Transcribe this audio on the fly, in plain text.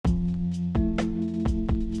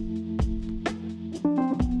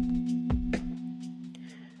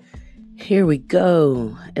Here we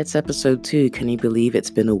go. It's episode 2. Can you believe it's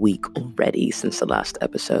been a week already since the last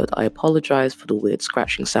episode? I apologize for the weird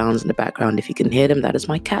scratching sounds in the background. If you can hear them, that is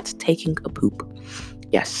my cat taking a poop.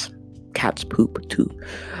 Yes, cats poop too.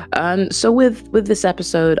 So with this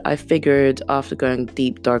episode, I figured after going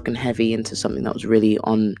deep, dark, and heavy into something that was really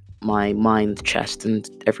on my mind, chest, and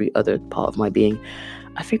every other part of my being,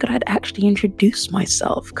 I figured I'd actually introduce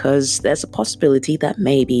myself, because there's a possibility that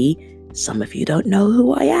maybe some of you don't know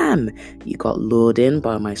who I am. You got lured in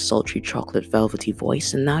by my sultry chocolate velvety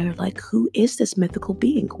voice, and now you're like, who is this mythical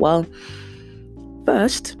being? Well,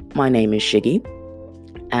 first, my name is Shiggy,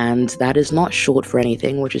 and that is not short for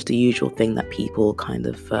anything, which is the usual thing that people kind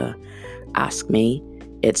of ask me.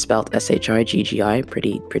 It's spelled Shiggi,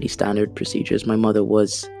 pretty standard procedures. My mother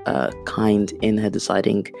was kind in her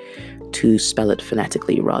deciding to spell it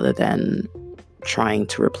phonetically rather than trying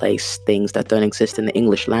to replace things that don't exist in the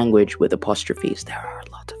English language with apostrophes. There are a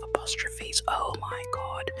lot of apostrophes. Oh my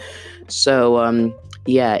god. So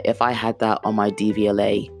if I had that on my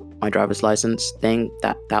DVLA, my driver's license thing,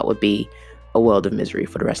 that would be a world of misery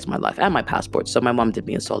for the rest of my life, and my passport. So my mom did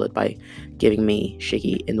me a solid by giving me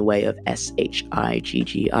Shiggy in the way of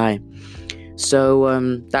Shiggi.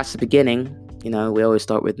 So that's the beginning. You know, we always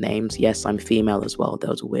start with names. Yes, I'm female as well.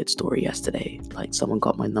 There was a weird story yesterday. Like, someone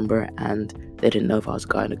got my number and they didn't know if I was a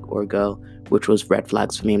guy or a girl, which was red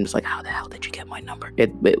flags for me. I'm just like, how the hell did you get my number?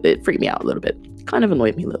 It freaked me out a little bit. Kind of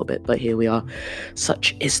annoyed me a little bit, but here we are.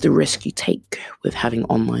 Such is the risk you take with having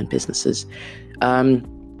online businesses.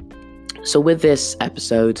 So with this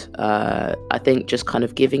episode, I think just kind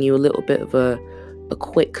of giving you a little bit of a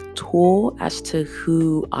quick tour as to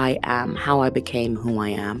who I am, how I became who I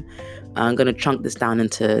am. I'm going to chunk this down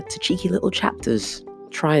into cheeky little chapters.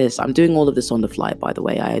 Try this. I'm doing all of this on the fly, by the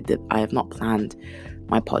way. I have not planned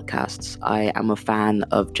my podcasts. I am a fan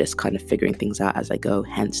of just kind of figuring things out as I go,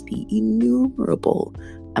 hence the innumerable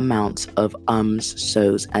amounts of ums,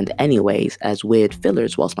 so's, and anyways as weird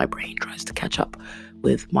fillers whilst my brain tries to catch up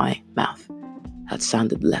with my mouth. That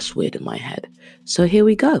sounded less weird in my head. So here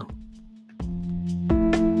we go.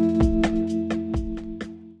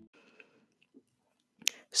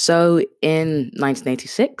 So in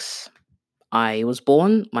 1986, I was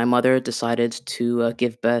born. My mother decided to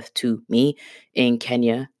give birth to me in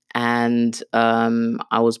Kenya, and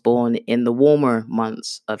I was born in the warmer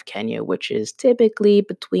months of Kenya, which is typically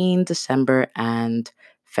between December and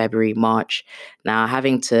February, March. Now,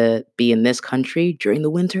 having to be in this country during the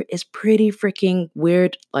winter is pretty freaking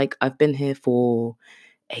weird. Like, I've been here for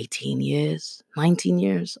 18 years, 19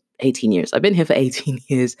 years, 18 years. I've been here for 18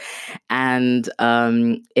 years, and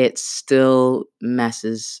it still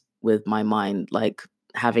messes with my mind, like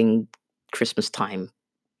having Christmas time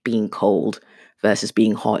being cold versus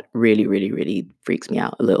being hot really freaks me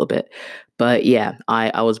out a little bit. But yeah,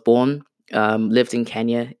 I was born, lived in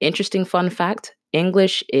Kenya. Interesting fun fact: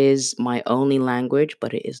 English is my only language,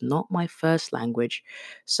 but it is not my first language.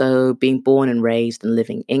 So being born and raised and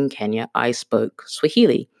living in Kenya, I spoke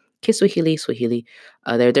Swahili. Kiswahili.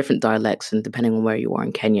 There are different dialects, and depending on where you are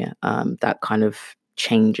in Kenya, that kind of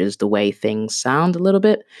changes the way things sound a little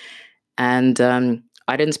bit. And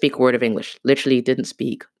I didn't speak a word of English. Literally didn't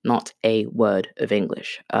speak not a word of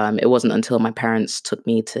English. It wasn't until my parents took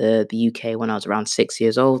me to the UK when I was around 6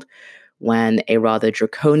 years old, when a rather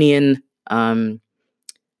draconian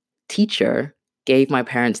teacher gave my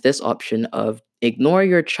parents this option of ignore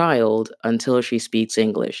your child until she speaks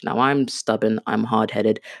English. Now, I'm stubborn, I'm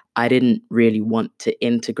hard-headed. I didn't really want to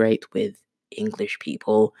integrate with English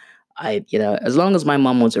people. As long as my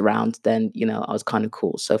mom was around, then, I was kind of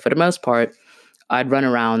cool. So for the most part, I'd run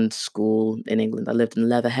around school in England. I lived in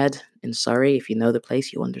Leatherhead in Surrey. If you know the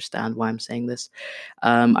place, you understand why I'm saying this.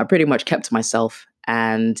 I pretty much kept to myself.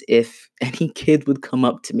 And if any kid would come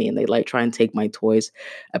up to me and they'd like try and take my toys,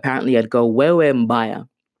 apparently I'd go wewe mbaya.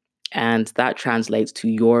 And that translates to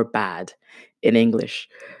you're bad in English.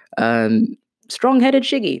 Strong-headed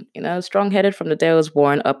Shiggy, strong-headed from the day I was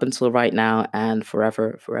born up until right now and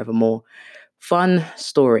forevermore. Fun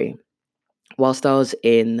story. Whilst I was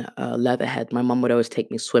in Leatherhead, my mum would always take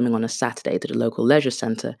me swimming on a Saturday to the local leisure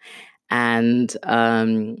centre. And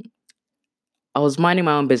I was minding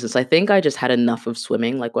my own business. I think I just had enough of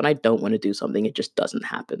swimming. Like, when I don't want to do something, it just doesn't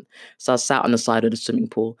happen. So I sat on the side of the swimming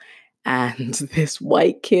pool, and this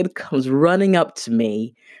white kid comes running up to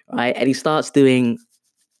me, right? And he starts doing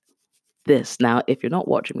this. Now, if you're not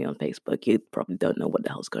watching me on Facebook, you probably don't know what the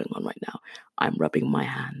hell's going on right now. I'm rubbing my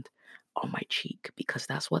hand on my cheek because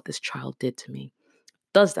that's what this child did to me.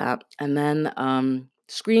 Does that, and then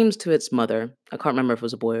screams to its mother. I can't remember if it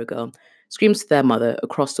was a boy or a girl. Screams to their mother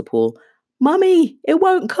across the pool, "Mummy, it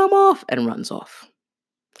won't come off," and runs off.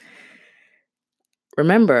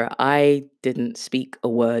 Remember, I didn't speak a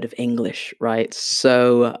word of English, right?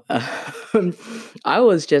 So I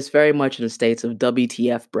was just very much in a state of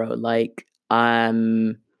WTF, bro. Like,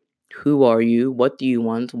 who are you? What do you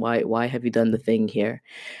want? Why have you done the thing here?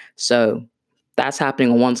 So that's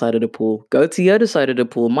happening on one side of the pool. Go to the other side of the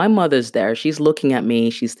pool. My mother's there. She's looking at me.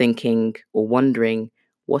 She's thinking or wondering,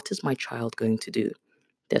 what is my child going to do?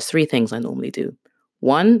 There's three things I normally do.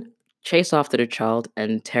 One, chase after the child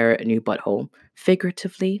and tear a new butthole,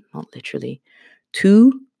 figuratively, not literally.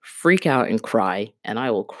 Two, freak out and cry, and I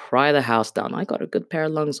will cry the house down. I got a good pair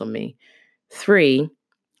of lungs on me. Three,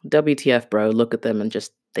 WTF, bro, look at them and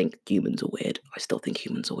just think humans are weird. I still think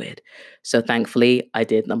humans are weird. So thankfully, I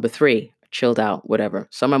did number three, chilled out, whatever.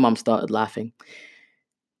 So my mom started laughing.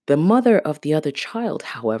 The mother of the other child,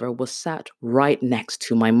 however, was sat right next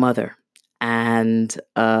to my mother. And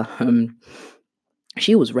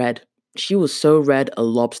she was red. She was so red, a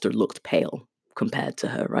lobster looked pale compared to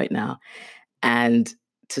her right now. And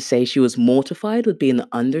to say she was mortified would be an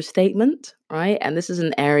understatement, right? And this is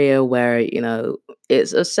an area where,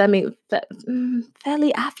 it's a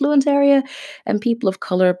fairly affluent area, and people of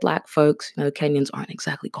color, black folks, Kenyans aren't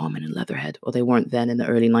exactly common in Leatherhead, or they weren't then in the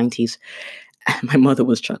early 90s. And my mother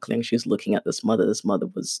was chuckling. She was looking at this mother. This mother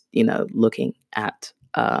was, looking at,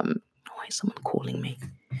 why is someone calling me?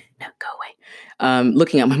 No, go away.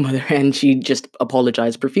 Looking at my mother, and she just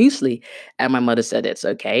apologized profusely. And my mother said, it's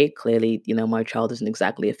okay. Clearly, my child isn't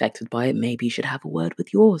exactly affected by it. Maybe you should have a word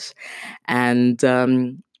with yours. And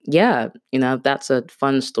yeah, that's a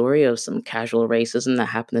fun story of some casual racism that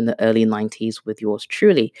happened in the early 90s with yours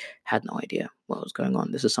truly. Had no idea what was going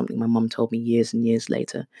on. This is something my mom told me years and years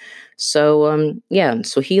later. So yeah,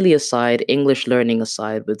 Swahili aside, English learning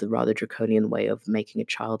aside, with the rather draconian way of making a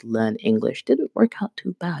child learn English, didn't work out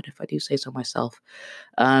too bad, if I do say so myself.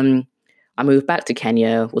 Um, I moved back to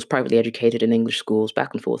Kenya, was privately educated in English schools,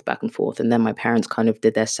 back and forth, back and forth. And then my parents kind of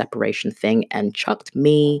did their separation thing and chucked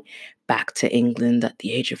me back to England at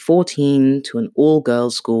the age of 14 to an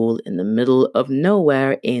all-girls school in the middle of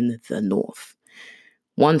nowhere in the north.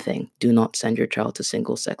 One thing, do not send your child to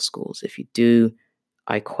single-sex schools. If you do,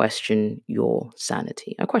 I question your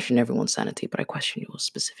sanity. I question everyone's sanity, but I question yours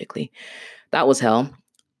specifically. That was hell.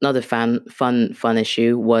 Another fun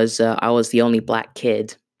issue was I was the only black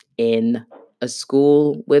kid in a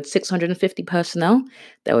school with 650 personnel.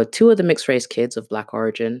 There were two other mixed race kids of black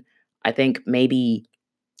origin. I think maybe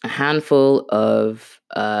a handful of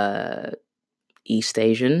East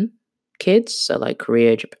Asian kids, so like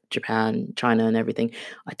Korea, Japan, China, and everything.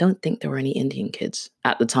 I don't think there were any Indian kids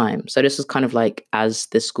at the time. So this was kind of like as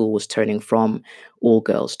this school was turning from all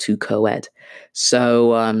girls to co-ed.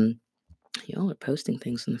 So y'all are posting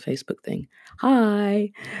things on the Facebook thing.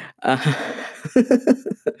 Hi. Uh,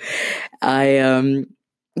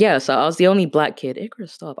 yeah, so I was the only black kid.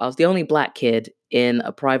 Icarus, stop. I was the only black kid in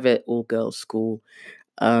a private all girls school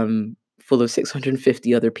full of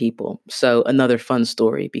 650 other people. So another fun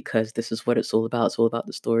story, because this is what it's all about. It's all about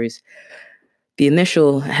the stories. The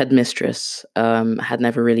initial headmistress had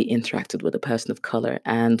never really interacted with a person of color.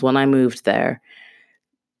 And when I moved there,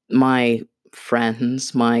 my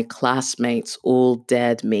friends, my classmates all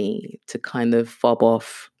dared me to kind of fob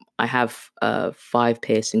off. I have 5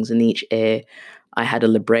 piercings in each ear. I had a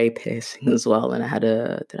labrae piercing as well, and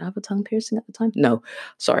did I have a tongue piercing at the time? No,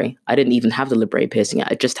 sorry, I didn't even have the labrae piercing.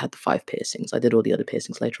 I just had the 5 piercings. I did all the other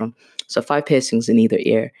piercings later on. So 5 piercings in either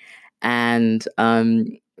ear. And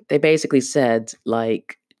they basically said,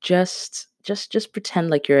 like, just pretend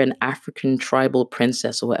like you're an African tribal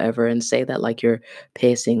princess or whatever, and say that like your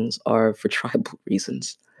piercings are for tribal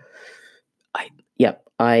reasons. I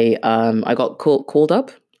got called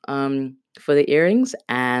up for the earrings,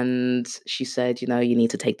 and she said, you need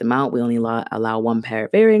to take them out. We only allow 1 pair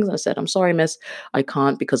of earrings. I said, I'm sorry, miss, I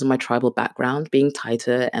can't, because of my tribal background being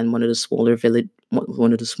Taita and one of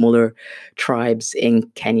the smaller tribes in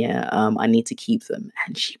Kenya. I need to keep them.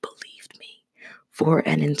 And she believed me for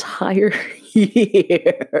an entire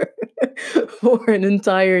year. For an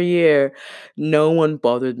entire year, no one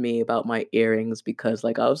bothered me about my earrings, because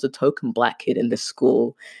like I was the token black kid in this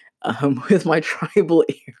school with my tribal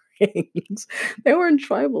earrings. They weren't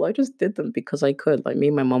tribal. I just did them because I could. Like me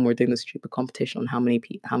and my mom were doing this stupid competition on how many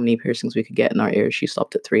piercings we could get in our ears. She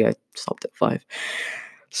stopped at 3. I stopped at 5.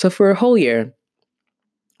 So for a whole year,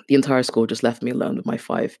 the entire school just left me alone with my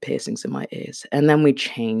 5 piercings in my ears. And then we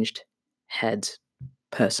changed head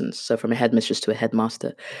persons. So from a headmistress to a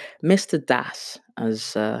headmaster. Mr. Das,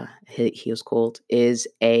 as he was called, is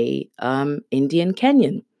a Indian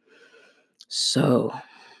Kenyan. So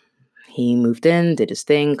he moved in, did his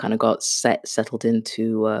thing, kind of got settled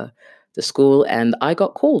into the school, and I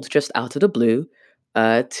got called just out of the blue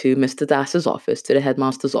to Mr. Das's office, to the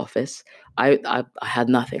headmaster's office. I had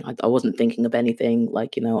nothing. I wasn't thinking of anything.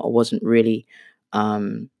 Like, I wasn't really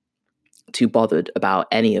um, too bothered about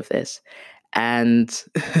any of this. And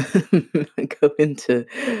I go into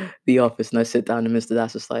the office and I sit down and Mr.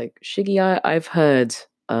 Das is like, Shiggy, I've heard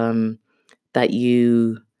that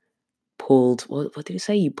you pulled, what did you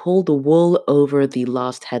say? You pulled the wool over the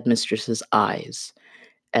last headmistress's eyes.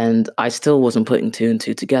 And I still wasn't putting two and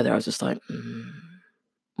two together. I was just like,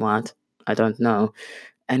 what? I don't know.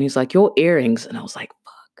 And he's like, your earrings. And I was like,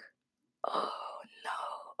 fuck. Oh no.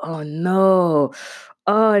 Oh no.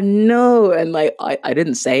 Oh no. And like I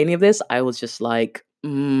didn't say any of this. I was just like,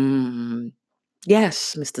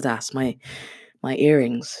 yes, Mr. Das, my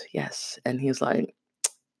earrings. Yes. And he was like,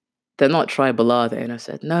 they're not tribal, are they? And I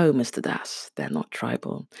said, no, Mr. Das, they're not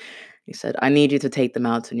tribal. He said, I need you to take them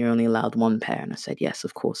out and you're only allowed one pair. And I said, yes,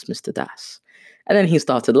 of course, Mr. Das. And then he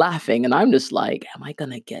started laughing. And I'm just like, am I going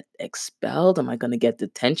to get expelled? Am I going to get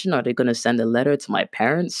detention? Are they going to send a letter to my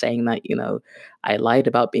parents saying that, I lied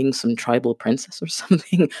about being some tribal princess or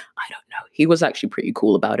something? I don't know. He was actually pretty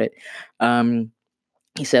cool about it.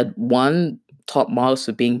 He said, one, top marks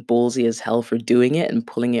for being ballsy as hell for doing it and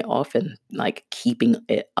pulling it off and like keeping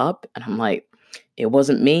it up. And I'm like, it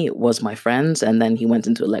wasn't me, it was my friends. And then he went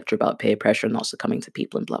into a lecture about peer pressure and not succumbing to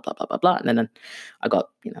people and blah blah blah blah blah. And then I got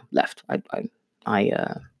left.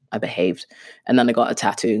 I behaved, and then I got a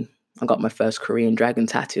tattoo. I got my first Korean dragon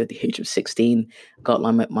tattoo at the age of 16. Got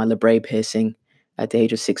my labrae piercing at the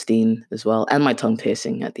age of 16 as well, and my tongue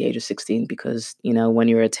piercing at the age of 16, because when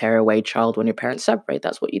you're a tearaway child, when your parents separate,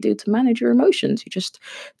 that's what you do to manage your emotions. You just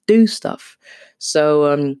do stuff.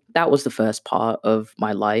 So that was the first part of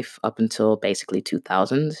my life up until basically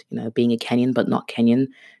 2000, being a Kenyan but not Kenyan,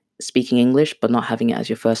 speaking English but not having it as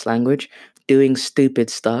your first language, doing stupid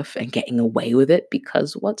stuff and getting away with it,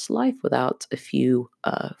 because what's life without a few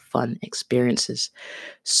fun experiences?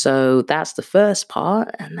 So that's the first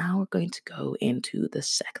part, and now we're going to go into the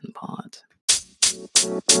second part.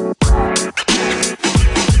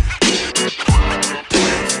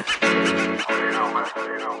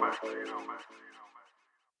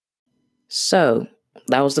 So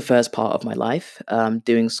that was the first part of my life,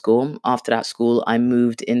 doing school. After that school, I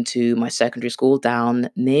moved into my secondary school down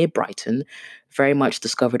near Brighton. Very much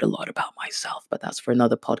discovered a lot about myself, but that's for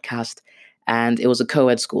another podcast. And it was a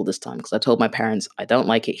co-ed school this time because I told my parents, I don't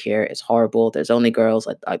like it here. It's horrible. There's only girls.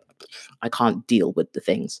 I can't deal with the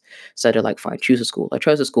things. So they're like, fine, choose a school. I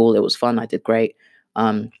chose a school. It was fun. I did great.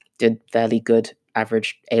 Did fairly good,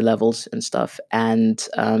 average A levels and stuff. And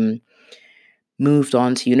moved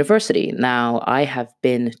on to university. Now, I've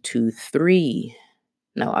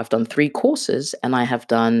done three courses and I have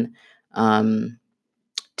done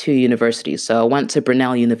two universities. So I went to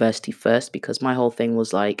Brunel University first because my whole thing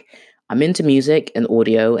was like, I'm into music and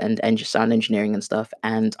audio and sound engineering and stuff,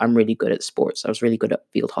 and I'm really good at sports. I was really good at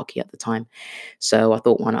field hockey at the time. So I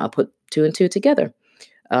thought, why not I put two and two together?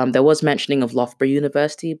 There was mentioning of Loughborough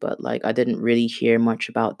University, but like I didn't really hear much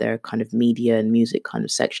about their kind of media and music kind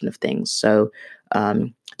of section of things. So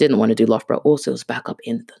didn't want to do Loughborough. Also, it was back up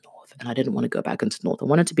in the north, and I didn't want to go back into the north. I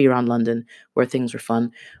wanted to be around London where things were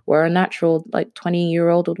fun, where a natural like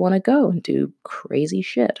 20-year-old would want to go and do crazy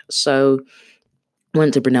shit. So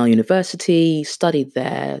went to Brunel University, studied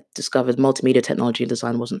there, discovered multimedia technology and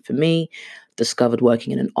design wasn't for me, discovered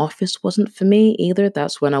working in an office wasn't for me either.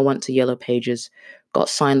 That's when I went to Yellow Pages, got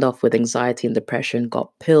signed off with anxiety and depression,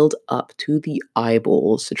 got pilled up to the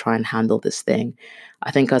eyeballs to try and handle this thing.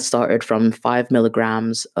 I think I started from 5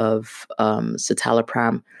 milligrams of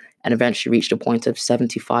citalopram and eventually reached a point of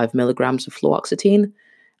 75 milligrams of fluoxetine.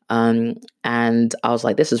 And I was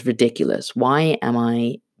like, this is ridiculous. Why am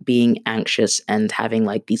I being anxious and having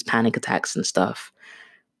like these panic attacks and stuff?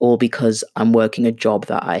 All because I'm working a job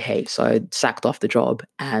that I hate. So I sacked off the job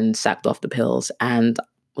and sacked off the pills and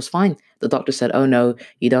was fine. The doctor said, oh no,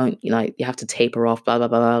 you don't, you have to taper off, blah, blah,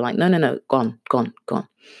 blah, blah. I'm like, no, gone.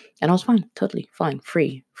 And I was fine, totally fine,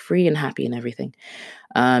 free and happy and everything.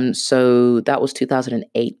 So that was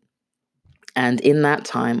 2008. And in that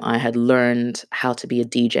time, I had learned how to be a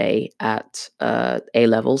DJ at A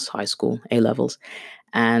levels, high school A levels,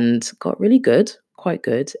 and got really good, quite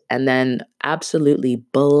good. And then absolutely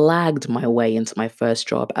blagged my way into my first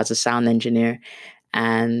job as a sound engineer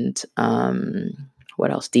and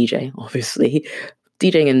what else? DJ, obviously.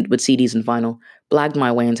 DJing with CDs and vinyl. Blagged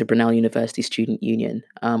my way into Brunel University Student Union.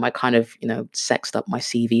 I kind of, sexed up my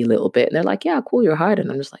CV a little bit. And they're like, yeah, cool, you're hired.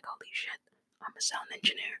 And I'm just like, holy shit, I'm a sound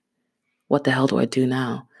engineer. What the hell do I do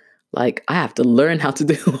now? Like, I have to learn how to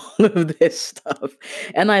do all of this stuff.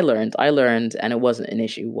 And I learned, and it wasn't an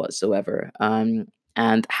issue whatsoever.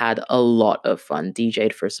 and had a lot of fun.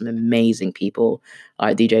 DJ'd for some amazing people.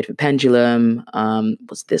 I DJ'd for Pendulum,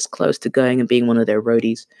 was this close to going and being one of their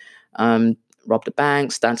roadies. Rob the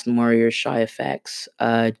Banks, Dancing Warriors, Shy FX,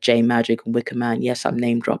 J Magic, and Wicker Man. Yes, I'm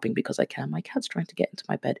name dropping because I can. My cat's trying to get into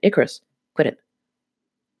my bed. Icarus, quit it.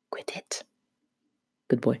 Quit it.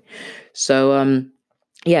 Good boy. So,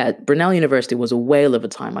 yeah, Brunel University was a whale of a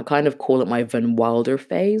time. I kind of call it my Van Wilder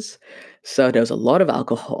phase. So there was a lot of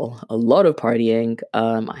alcohol, a lot of partying.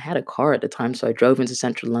 I had a car at the time, so I drove into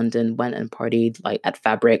central London, went and partied like at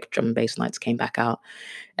Fabric, drum and bass nights, came back out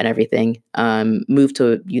and everything. Moved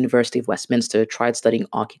to University of Westminster, tried studying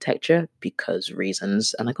architecture because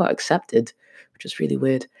reasons, and I got accepted, which is really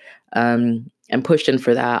weird. And pushed in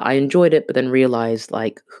for that. I enjoyed it, but then realized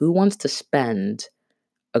like, who wants to spend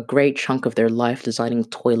a great chunk of their life designing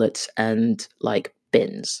toilets and like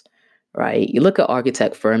bins, right? You look at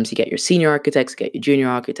architect firms, you get your senior architects, you get your junior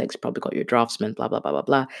architects, you probably got your draftsmen, blah, blah, blah, blah,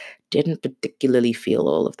 blah. Didn't particularly feel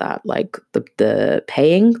all of that. Like the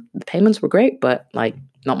payments were great, but like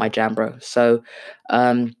not my jam, bro. So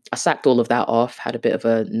I sacked all of that off, had a bit of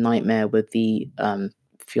a nightmare with the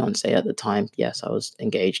fiance at the time. Yes, I was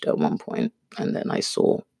engaged at one point, and then I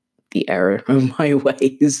saw the error of my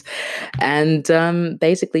ways and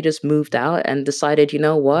basically just moved out and decided, you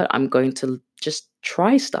know what, I'm going to just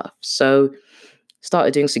try stuff. So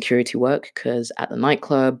started doing security work because at the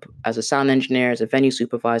nightclub, as a sound engineer, as a venue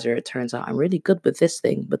supervisor, it turns out I'm really good with this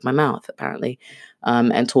thing, with my mouth, apparently,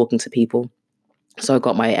 and talking to people. So I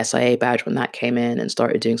got my SIA badge when that came in and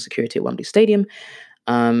started doing security at Wembley Stadium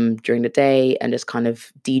during the day and just kind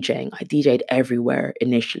of DJing. I DJed everywhere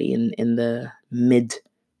initially in the mid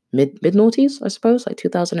noughties, I suppose, like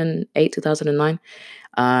 2008,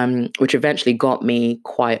 2009, which eventually got me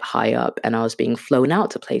quite high up, and I was being flown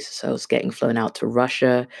out to places. So I was getting flown out to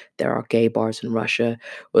Russia. There are gay bars in Russia.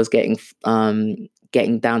 I was getting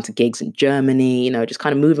down to gigs in Germany, just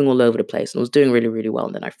kind of moving all over the place, and I was doing really, really well.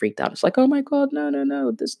 And then I freaked out. It's like, oh my God, no, no,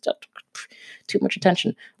 no, this too much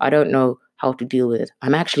attention. I don't know how to deal with it.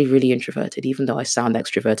 I'm actually really introverted, even though I sound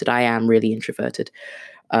extroverted. I am really introverted.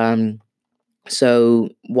 So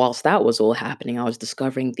whilst that was all happening, I was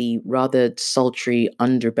discovering the rather sultry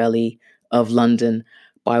underbelly of London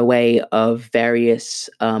by way of various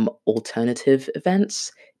alternative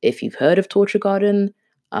events. If you've heard of Torture Garden,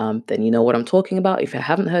 then you know what I'm talking about. If you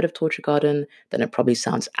haven't heard of Torture Garden, then it probably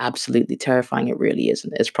sounds absolutely terrifying. It really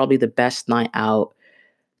isn't. It's probably the best night out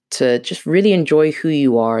to just really enjoy who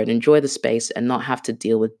you are and enjoy the space and not have to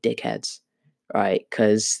deal with dickheads, right?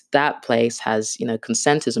 Because that place has,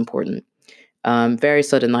 consent is important.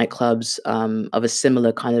 Various other nightclubs of a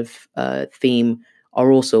similar kind of theme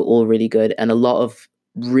are also all really good, and a lot of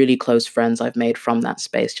really close friends I've made from that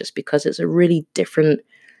space just because it's a really different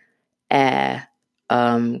air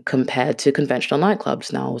compared to conventional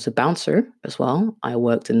nightclubs. Now, I was a bouncer as well. I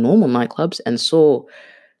worked in normal nightclubs and saw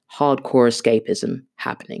hardcore escapism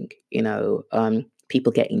happening.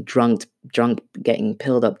 People getting drunk, getting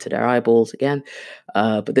pilled up to their eyeballs again.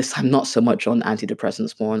 But this time, not so much on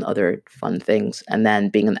antidepressants, more on other fun things. And then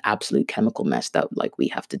being an absolute chemical mess that like we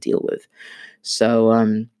have to deal with. So,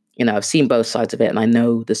 I've seen both sides of it, and I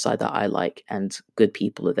know the side that I like, and good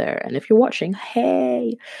people are there. And if you're watching,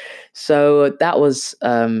 hey. So that was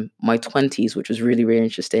my 20s, which was really, really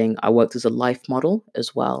interesting. I worked as a life model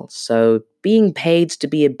as well. So being paid to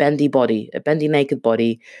be a bendy body, a bendy naked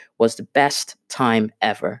body, was the best time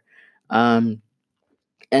ever. And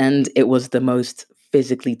it was the most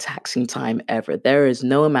physically taxing time ever. There is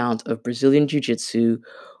no amount of Brazilian Jiu Jitsu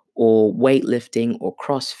or weightlifting or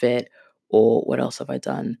CrossFit or what else have I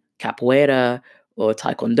done? Capoeira or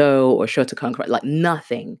Taekwondo or Shotokan, like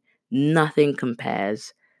nothing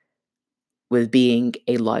compares with being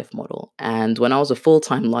a life model. And when I was a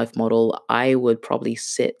full-time life model, I would probably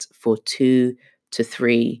sit for 2 to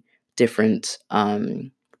 3 different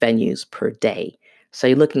venues per day. So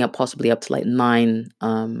you're looking at possibly up to like 9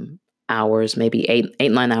 hours, maybe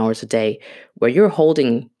 9 hours a day, where you're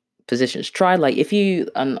holding positions. Try like if you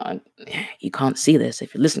you can't see this.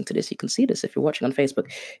 If you're listening to this, you can see this. If you're watching on Facebook,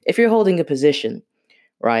 if you're holding a position,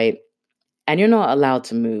 right? And you're not allowed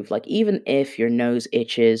to move. Like, even if your nose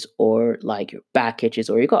itches or like your back itches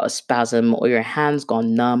or you got a spasm or your hands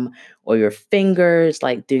gone numb or your fingers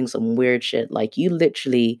like doing some weird shit, like you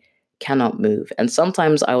literally cannot move. And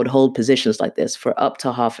sometimes I would hold positions like this for up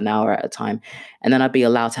to half an hour at a time. And then I'd be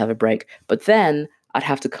allowed to have a break. But then I'd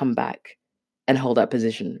have to come back and hold that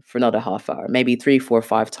position for another half hour, maybe 3, 4,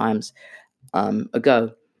 5 times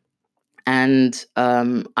ago. And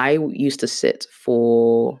I used to sit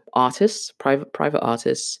for artists, private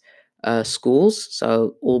artists, schools.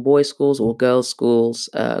 So all boys schools, all girls schools,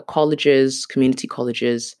 colleges, community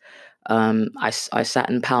colleges. I sat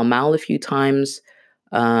in Pall Mall a few times.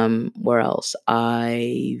 Where else?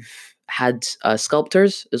 I've had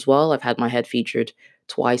sculptors as well. I've had my head featured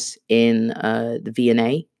twice in the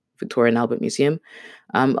V&A, Victoria and Albert Museum.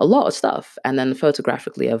 A lot of stuff. And then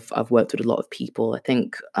photographically, I've worked with a lot of people. I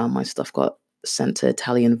think my stuff got sent to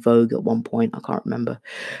Italian Vogue at one point. I can't remember.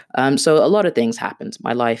 So a lot of things happened.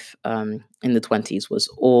 My life in the 20s was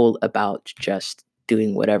all about just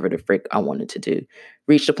doing whatever the frick I wanted to do.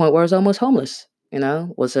 Reached a point where I was almost homeless.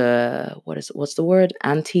 Was a what's the word?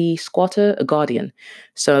 Anti-squatter, a guardian.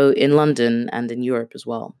 So in London and in Europe as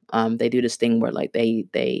well, they do this thing where like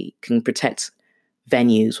they can protect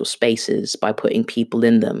venues or spaces by putting people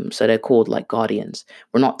in them. So they're called like guardians.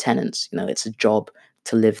 We're not tenants. It's a job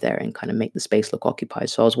to live there and kind of make the space look occupied.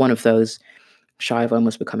 So I was one of those, shy of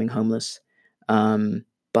almost becoming homeless.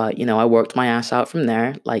 But I worked my ass out from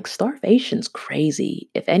there. Like, starvation's crazy.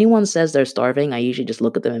 If anyone says they're starving, I usually just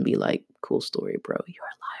look at them and be like, cool story, bro. You're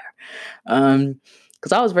a liar.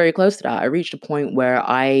 Because I was very close to that. I reached a point where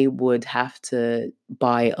I would have to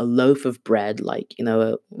buy a loaf of bread, like,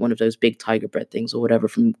 one of those big tiger bread things or whatever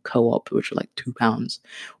from Co-op, which are like £2,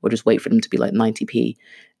 or just wait for them to be like 90p.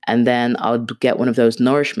 And then I would get one of those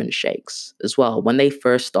nourishment shakes as well. When they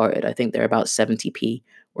first started, I think they're about 70p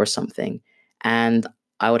or something. And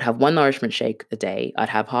I would have one nourishment shake a day. I'd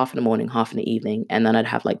have half in the morning, half in the evening, and then I'd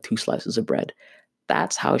have like 2 slices of bread.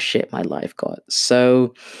 That's how shit my life got.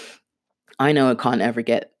 So I know it can't ever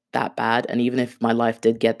get that bad. And even if my life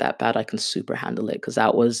did get that bad, I can super handle it, because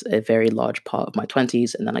that was a very large part of my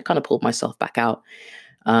 20s. And then I kind of pulled myself back out.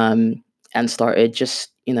 And started just,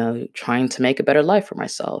 trying to make a better life for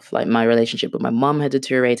myself. Like, my relationship with my mom had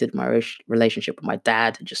deteriorated. My relationship with my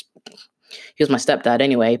dad had just, he was my stepdad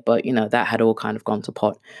anyway, but, that had all kind of gone to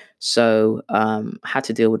pot. So I had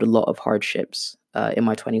to deal with a lot of hardships in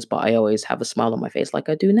my 20s, but I always have a smile on my face like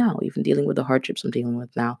I do now, even dealing with the hardships I'm dealing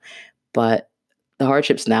with now. But the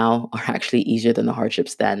hardships now are actually easier than the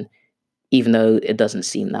hardships then, even though it doesn't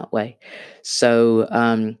seem that way.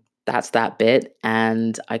 So that's that bit.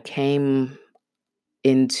 And I came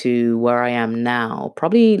into where I am now.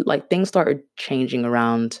 Probably like things started changing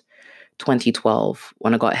around 2012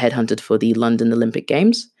 when I got headhunted for the London Olympic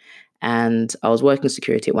Games. And I was working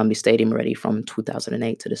security at Wembley Stadium already from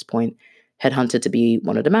 2008 to this point. Headhunted to be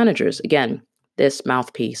one of the managers. Again, this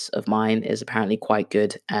mouthpiece of mine is apparently quite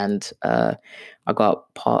good. And I got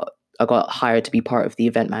hired to be part of the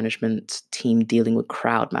event management team dealing with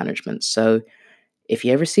crowd management. So if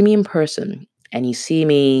you ever see me in person and you see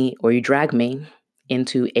me, or you drag me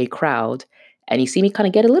into a crowd and you see me kind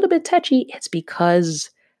of get a little bit touchy, it's because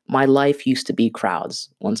my life used to be crowds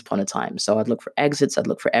once upon a time. So I'd look for exits, I'd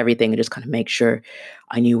look for everything and just kind of make sure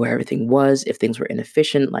I knew where everything was. If things were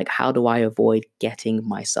inefficient, like, how do I avoid getting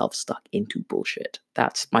myself stuck into bullshit?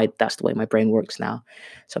 That's the way my brain works now.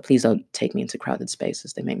 So please don't take me into crowded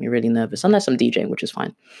spaces. They make me really nervous, unless I'm DJing, which is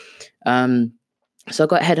fine. So I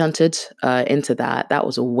got headhunted into that. That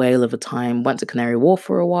was a whale of a time. Went to Canary Wharf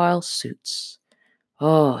for a while. Suits.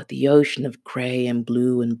 Oh, the ocean of grey and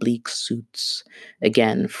blue and bleak suits.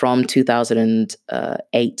 Again, from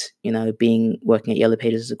 2008, being working at Yellow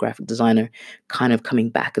Pages as a graphic designer, kind of coming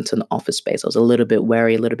back into an office space. I was a little bit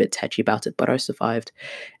wary, a little bit tetchy about it, but I survived.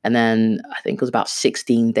 And then I think it was about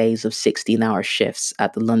 16 days of 16-hour shifts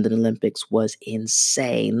at the London Olympics was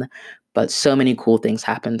insane. But so many cool things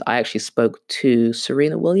happened. I actually spoke to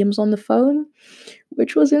Serena Williams on the phone,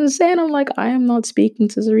 which was insane. I'm like, I am not speaking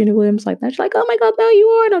to Serena Williams like that. She's like, oh my God, no, you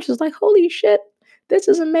are. And I was just like, holy shit, this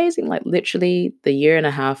is amazing. Like, literally the year and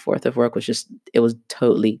a half worth of work was just, it was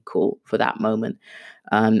totally cool for that moment.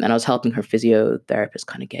 And I was helping her physiotherapist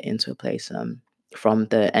kind of get into a place from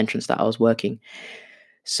the entrance that I was working.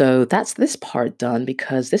 So that's this part done,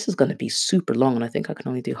 because this is going to be super long and I think I can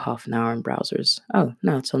only do half an hour in browsers. Oh,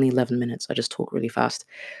 no, it's only 11 minutes. I just talk really fast.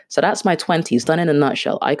 So that's my 20s done in a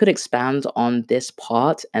nutshell. I could expand on this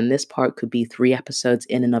part, and this part could be 3 episodes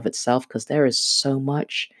in and of itself, because there is so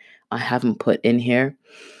much I haven't put in here,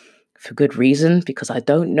 for good reason, because I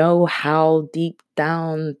don't know how deep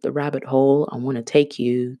down the rabbit hole I want to take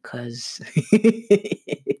you, because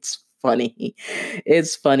it's funny.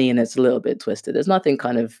 It's funny and it's a little bit twisted. There's nothing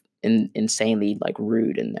kind of insanely like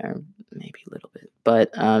rude in there, maybe a little bit. But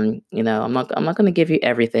I'm not going to give you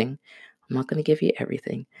everything. I'm not going to give you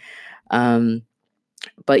everything.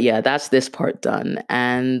 But yeah, that's this part done.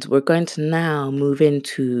 And we're going to now move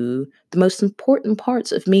into the most important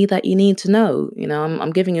parts of me that you need to know.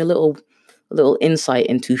 I'm giving you a little insight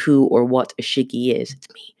into who or what a Shiggy is. It's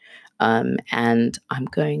me. And I'm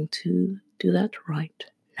going to do that right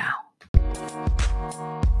now.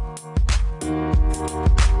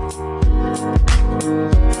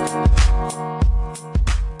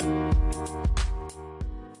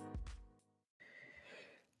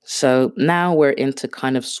 So now we're into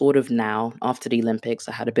kind of sort of now. After the Olympics,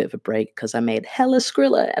 I had a bit of a break because I made hella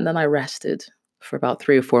Skrilla and then I rested for about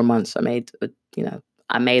 3 or 4 months. I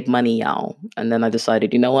made money, y'all. And then I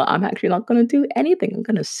decided, you know what? I'm actually not going to do anything. I'm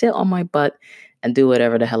going to sit on my butt and do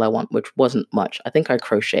whatever the hell I want, which wasn't much. I think I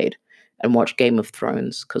crocheted and watched Game of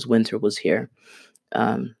Thrones because winter was here.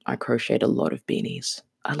 I crocheted a lot of beanies.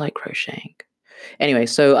 I like crocheting. Anyway,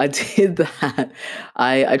 so I did that.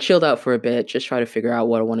 I chilled out for a bit, just try to figure out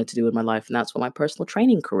what I wanted to do with my life, and that's when my personal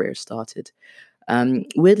training career started.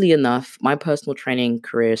 Weirdly enough, my personal training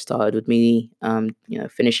career started with me,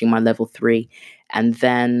 finishing my level 3, and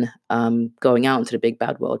then going out into the big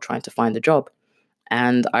bad world trying to find a job.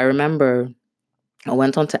 And I remember I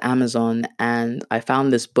went onto Amazon and I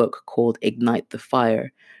found this book called Ignite the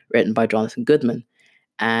Fire, written by Jonathan Goodman,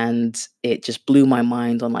 and it just blew my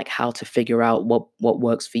mind on like how to figure out what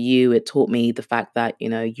works for you. It taught me the fact that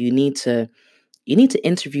you need to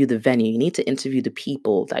interview the venue, you need to interview the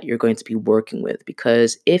people that you're going to be working with,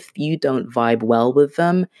 because if you don't vibe well with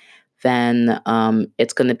them, then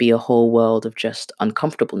it's going to be a whole world of just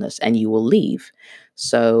uncomfortableness and you will leave.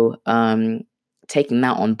 So taking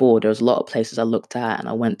that on board, there was a lot of places I looked at and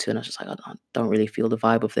I went to and I was just like, I don't really feel the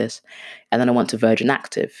vibe of this. And then I went to Virgin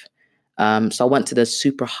Active. So I went to the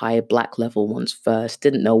super high black level ones first,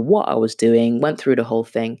 didn't know what I was doing, went through the whole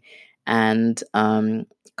thing, and kind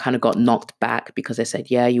of got knocked back because they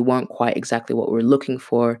said, yeah, you weren't quite exactly what we're looking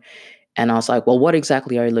for. And I was like, well, what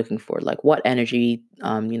exactly are you looking for? Like, what energy,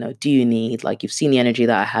 do you need? Like, you've seen the energy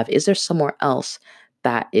that I have. Is there somewhere else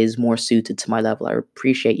that is more suited to my level? I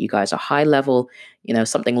appreciate you guys are high level,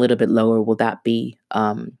 something a little bit lower. Will that be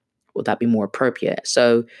more appropriate?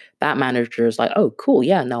 So that manager is like, oh, cool.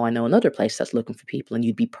 Yeah, no, I know another place that's looking for people and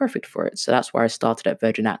you'd be perfect for it. So that's where I started at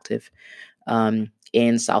Virgin Active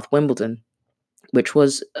in South Wimbledon, which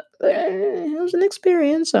was it was an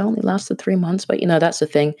experience. I only lasted 3 months, but that's the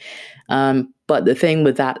thing. But the thing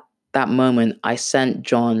with that moment, I sent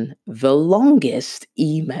John the longest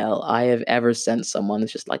email I have ever sent someone.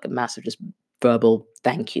 It's just like a massive, just verbal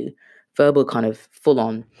thank you, verbal kind of full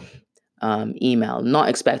on email, not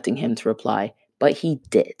expecting him to reply, but he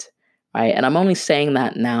did. Right. And I'm only saying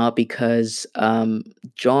that now because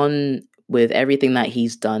John, with everything that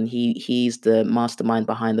he's done, he's the mastermind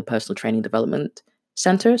behind the Personal Training Development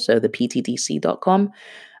Center, so the ptdc.com.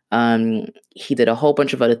 He did a whole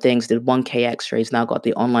bunch of other things, did 1K X-rays, now got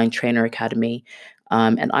the Online Trainer Academy.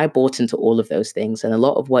 And I bought into all of those things. And a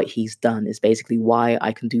lot of what he's done is basically why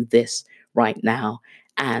I can do this right now.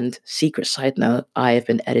 And secret side note, I have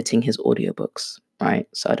been editing his audiobooks, right?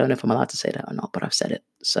 So I don't know if I'm allowed to say that or not, but I've said it.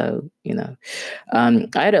 So, I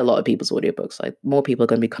edit a lot of people's audiobooks. Like, more people are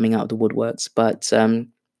going to be coming out of the woodworks. But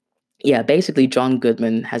yeah, basically, John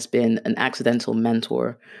Goodman has been an accidental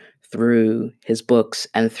mentor through his books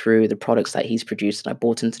and through the products that he's produced. And I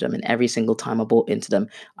bought into them. And every single time I bought into them,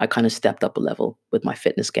 I kind of stepped up a level with my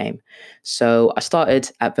fitness game. So I started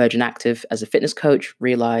at Virgin Active as a fitness coach,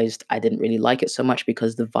 realized I didn't really like it so much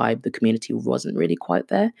because the vibe, the community wasn't really quite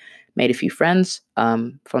there. Made a few friends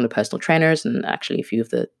from the personal trainers and actually a few of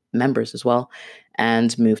the members as well,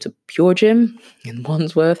 and moved to Pure Gym in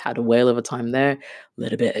Wandsworth. Had a whale of a time there. A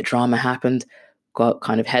little bit of drama happened. Got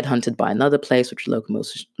kind of headhunted by another place, which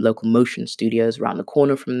was Local Motion Studios around the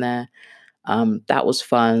corner from there. That was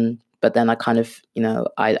fun. But then I kind of,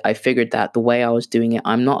 I figured that the way I was doing it,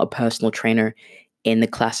 I'm not a personal trainer in the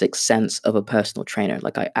classic sense of a personal trainer.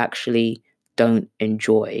 Like, I actually don't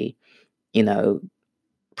enjoy, you know,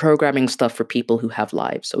 programming stuff for people who have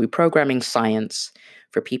lives. So we're programming science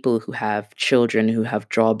for people who have children, who have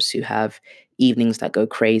jobs, who have evenings that go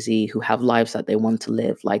crazy, who have lives that they want to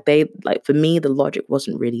live. Like, for me, the logic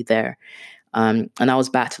wasn't really there. And I was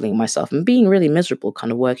battling myself and being really miserable,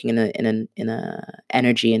 kind of working in a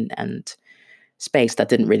energy and space that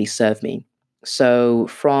didn't really serve me. So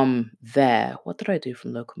from there, what did I do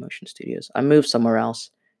from Locomotion Studios? I moved somewhere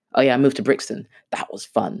else. Oh yeah, I moved to Brixton. That was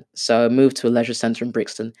fun. So I moved to a leisure center in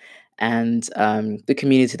Brixton, and the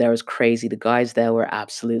community there was crazy. The guys there were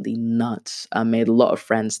absolutely nuts. I made a lot of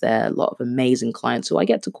friends there, a lot of amazing clients who I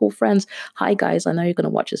get to call friends. Hi guys, I know you're going to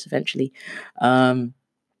watch this eventually. And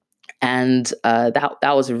that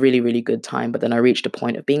was a really, really good time. But then I reached a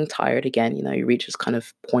point of being tired again. You reach this kind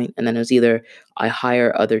of point, and then it was either I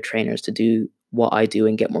hire other trainers to do what I do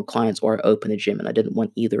and get more clients, or I open a gym, and I didn't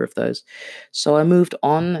want either of those. So I moved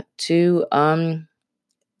on to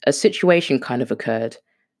a situation kind of occurred.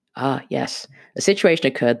 Ah, yes, a situation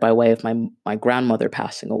occurred by way of my grandmother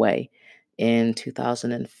passing away, in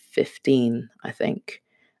 2015, I think.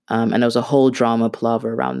 And there was a whole drama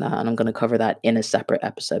palaver around that. And I'm going to cover that in a separate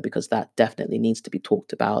episode because that definitely needs to be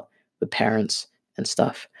talked about with parents and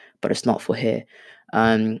stuff. But it's not for here.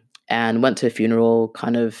 Um, and went to a funeral,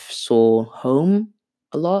 kind of saw home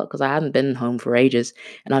a lot because I hadn't been home for ages.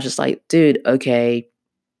 And I was just like, dude, okay,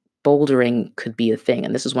 bouldering could be a thing.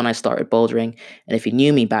 And this is when I started bouldering. And if you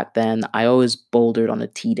knew me back then, I always bouldered on a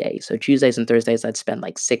T day. So Tuesdays and Thursdays, I'd spend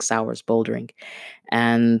like 6 hours bouldering.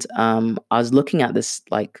 And I was looking at this,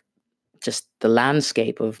 like, just the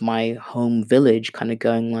landscape of my home village, kind of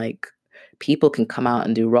going like, people can come out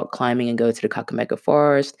and do rock climbing and go to the Kakamega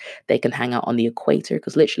forest. They can hang out on the equator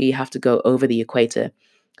because literally you have to go over the equator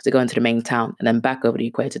to go into the main town and then back over the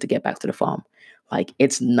equator to get back to the farm. Like,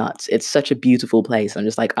 it's nuts. It's such a beautiful place. I'm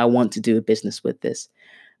just like, I want to do a business with this.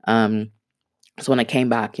 Um, so when I came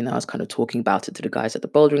back, I was kind of talking about it to the guys at the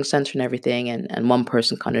bouldering center and everything. And one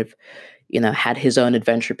person kind of, had his own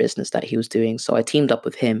adventure business that he was doing. So I teamed up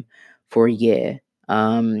with him for a year.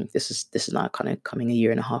 This is now kind of coming a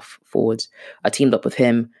year and a half forwards. I teamed up with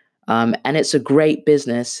him, and it's a great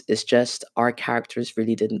business. It's just our characters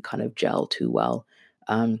really didn't kind of gel too well.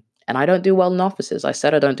 And I don't do well in offices. I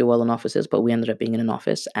said I don't do well in offices, but we ended up being in an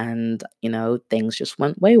office, and things just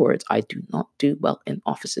went wayward. I do not do well in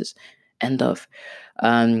offices. End of.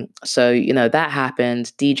 So that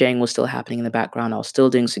happened. DJing was still happening in the background. I was still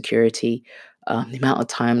doing security. The amount of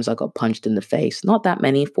times I got punched in the face, not that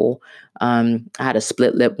many. I had a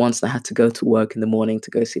split lip once and I had to go to work in the morning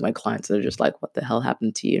to go see my clients. And they're just like, what the hell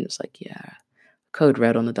happened to you? And it's like, yeah, code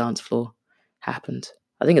red on the dance floor happened.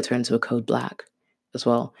 I think it turned to a code black as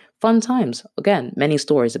well. Fun times. Again, many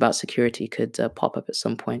stories about security could pop up at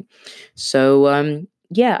some point. So,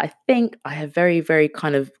 yeah, I think I have very, very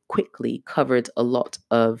kind of quickly covered a lot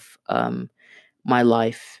of my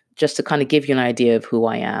life just to kind of give you an idea of who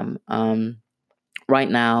I am. Right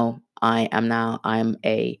now, I'm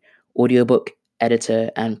a audiobook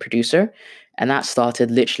editor and producer. And that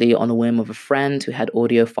started literally on a whim of a friend who had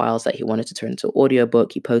audio files that he wanted to turn into an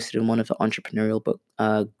audiobook. He posted in one of the entrepreneurial book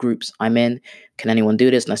groups I'm in. Can anyone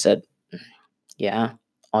do this? And I said, yeah,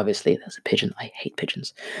 obviously. There's a pigeon. I hate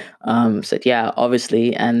pigeons. Said, yeah,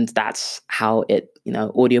 obviously. And that's how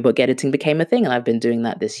audiobook editing became a thing. And I've been doing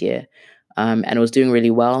that this year. And it was doing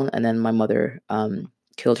really well. And then my mother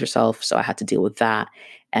killed herself. So I had to deal with that.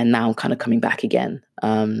 And now I'm kind of coming back again.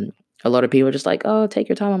 A lot of people are just like, oh, take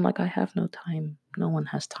your time. I'm like, I have no time. No one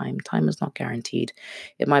has time. Time is not guaranteed.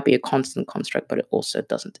 It might be a constant construct, but it also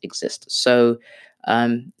doesn't exist. So,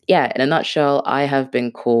 yeah, in a nutshell, I have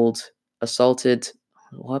been called assaulted.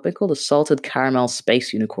 What I've been called assaulted caramel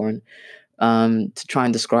space unicorn. To try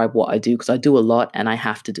and describe what I do, because I do a lot and I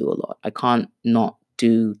have to do a lot. I can't not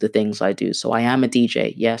do the things I do. So I am a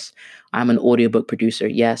DJ. Yes. I'm an audiobook producer.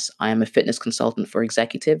 Yes. I am a fitness consultant for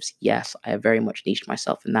executives. Yes. I have very much niched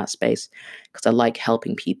myself in that space because I like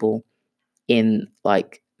helping people in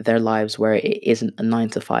like their lives where it isn't a 9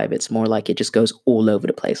 to 5. It's more like it just goes all over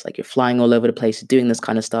the place. Like you're flying all over the place, doing this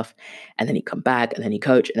kind of stuff, and then you come back and then you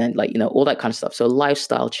coach and then all that kind of stuff. So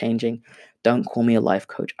lifestyle changing. Don't call me a life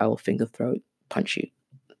coach. I will finger throat punch you.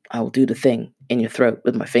 I will do the thing in your throat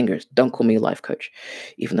with my fingers. Don't call me a life coach,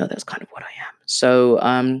 even though that's kind of what I am.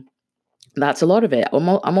 So that's a lot of it.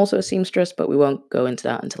 I'm also a seamstress, but we won't go into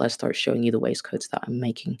that until I start showing you the waistcoats that I'm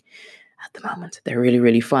making at the moment. They're really,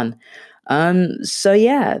 really fun. So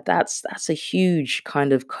yeah, that's a huge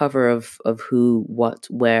kind of cover of who, what,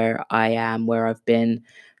 where I am, where I've been,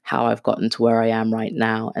 how I've gotten to where I am right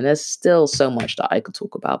now. And there's still so much that I could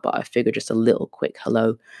talk about, but I figured just a little quick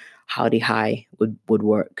hello, howdy, hi would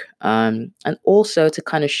work. And also to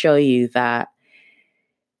kind of show you that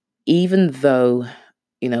even though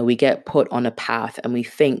we get put on a path and we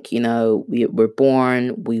think we're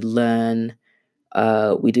born, we learn,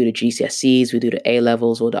 we do the GCSEs, we do the A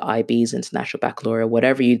levels or the IBs, International Baccalaureate,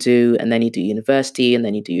 whatever you do, and then you do university, and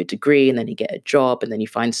then you do your degree, and then you get a job, and then you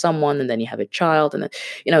find someone, and then you have a child, and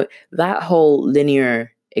then that whole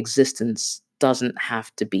linear existence doesn't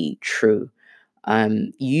have to be true.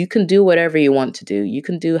 You can do whatever you want to do. You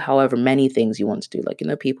can do however many things you want to do. Like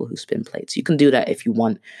people who spin plates. You can do that if you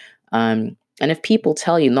want. And if people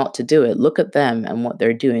tell you not to do it, look at them and what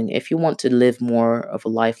they're doing. If you want to live more of a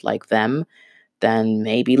life like them, then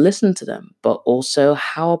maybe listen to them. But also,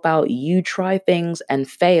 how about you try things and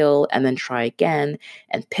fail and then try again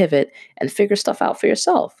and pivot and figure stuff out for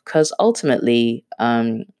yourself? Because ultimately,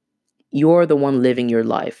 you're the one living your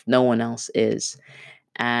life. No one else is.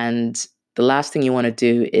 And the last thing you want to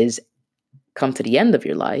do is come to the end of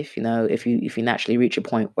your life, if you naturally reach a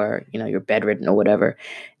point where, you're bedridden or whatever,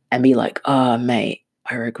 and be like, oh, mate,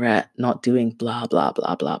 I regret not doing blah, blah,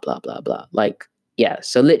 blah, blah, blah, blah, blah. Like, yeah.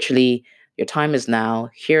 So literally, your time is now,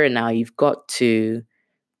 here and now. You've got to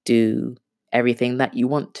do everything that you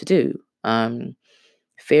want to do.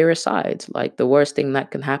 Fear aside, like the worst thing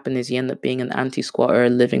that can happen is you end up being an anti-squatter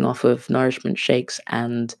living off of nourishment shakes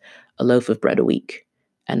and a loaf of bread a week.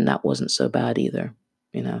 And that wasn't so bad either,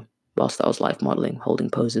 you know. Whilst I was life modeling, holding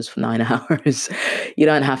poses for 9 hours, you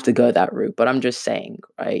don't have to go that route. But I'm just saying,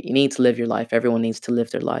 right? You need to live your life. Everyone needs to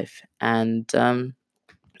live their life. And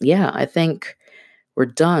yeah, I think we're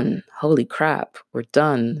done. Holy crap, we're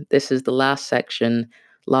done. This is the last section,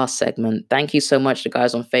 last segment. Thank you so much to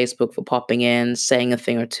guys on Facebook for popping in, saying a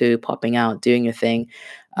thing or two, popping out, doing your thing.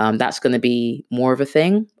 That's going to be more of a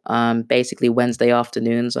thing. Basically, Wednesday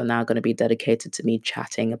afternoons are now going to be dedicated to me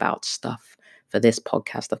chatting about stuff for this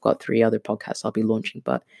podcast. I've got 3 other podcasts I'll be launching,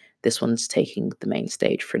 but this one's taking the main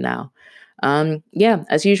stage for now. Yeah,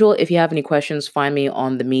 as usual, if you have any questions, find me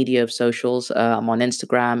on the media of socials. I'm on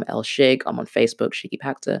Instagram, Shig. I'm on Facebook, Shiggy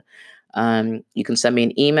Pacta. You can send me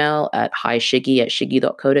an email at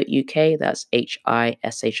hishiggy@shiggy.co.uk. That's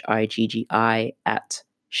HISHIGGI at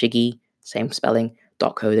Shiggy, same spelling,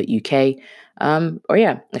 .co.uk. Or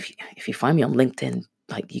yeah, if you find me on LinkedIn,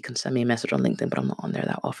 like you can send me a message on LinkedIn, but I'm not on there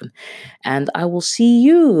that often. And I will see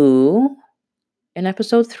you in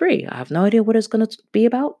episode 3. I have no idea what it's going to be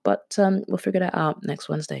about, but we'll figure that out next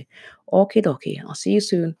Wednesday. Okie dokie. I'll see you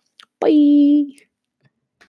soon. Bye.